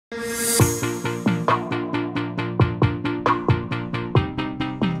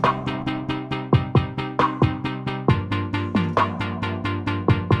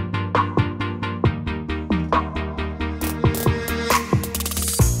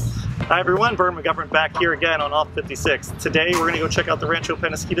Hi everyone, Vern McGovern back here again on Off 56. Today we're going to go check out the Rancho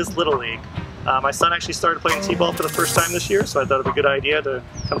Penasquitos Little League. My son actually started playing t-ball for the first time this year, so I thought it would be a good idea to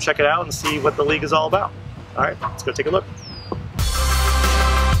come check it out and see what the league is all about. Alright, let's go take a look.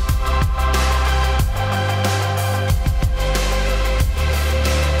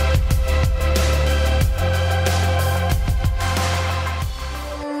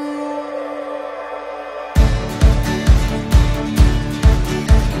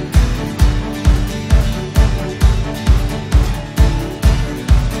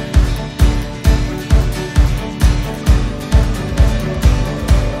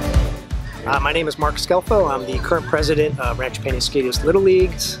 My name is Mark Scelfo. I'm the current president of Rancho Penasquitos Little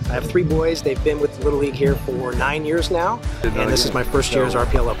League. I have 3 boys. They've been with the Little League here for 9 years now, and this is my first year as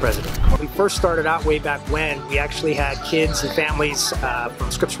RPLL president. When we first started out way back when, we actually had kids and families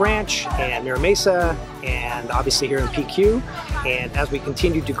from Scripps Ranch and Mira Mesa, and obviously here in PQ. And as we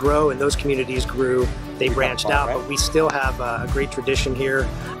continued to grow and those communities grew, they branched out, but we still have a great tradition here.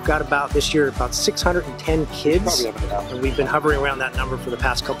 We've got about this year about 610 kids, and we've been hovering around that number for the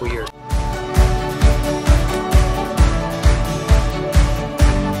past couple years.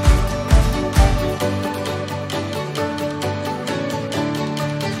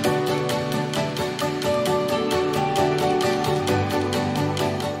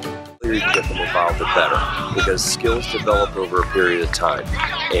 You can get them involved, the better, because skills develop over a period of time.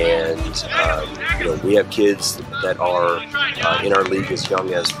 And we have kids that are in our league as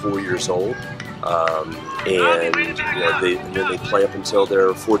young as 4 years old, and they play up until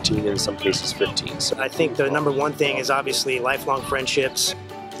they're 14, and in some cases 15. So I think the number one thing is obviously lifelong friendships,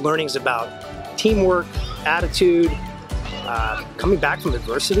 learnings about teamwork, attitude, coming back from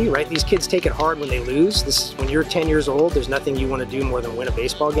adversity, right? These kids take it hard when they lose. When you're 10 years old, there's nothing you want to do more than win a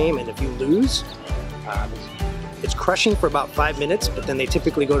baseball game, and if you lose, it's crushing for about 5 minutes, but then they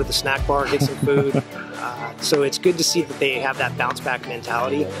typically go to the snack bar, get some food. So it's good to see that they have that bounce back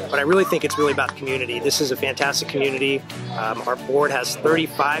mentality, but I really think it's really about the community. This is a fantastic community. Our board has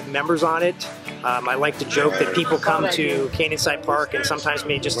 35 members on it. I like to joke that people come to Canyonside Park and sometimes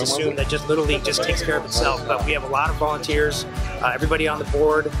may just assume that just Little League just takes care of itself, but we have a lot of volunteers. Everybody on the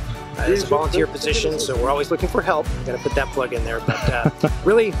board is a volunteer position, so we're always looking for help. I'm going to put that plug in there, but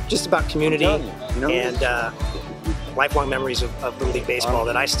really just about community and lifelong memories of Little League baseball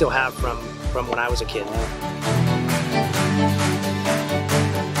that I still have from when I was a kid.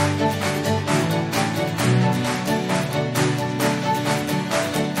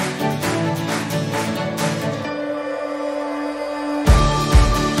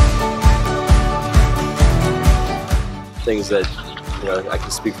 things that I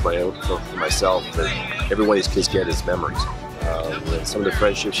can speak for myself, that every one of these kids get is memories. Some of the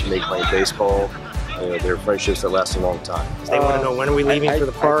friendships you make playing baseball, they're friendships that last a long time. They want to know, when are we leaving for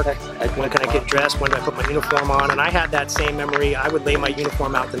the park? When can I get dressed? When do I put my uniform on? And I had that same memory. I would lay my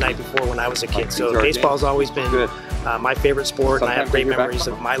uniform out the night before when I was a kid. So baseball's always been my favorite sport, and I have great memories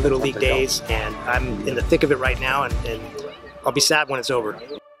of my Little League days. And I'm in the thick of it right now, and I'll be sad when it's over.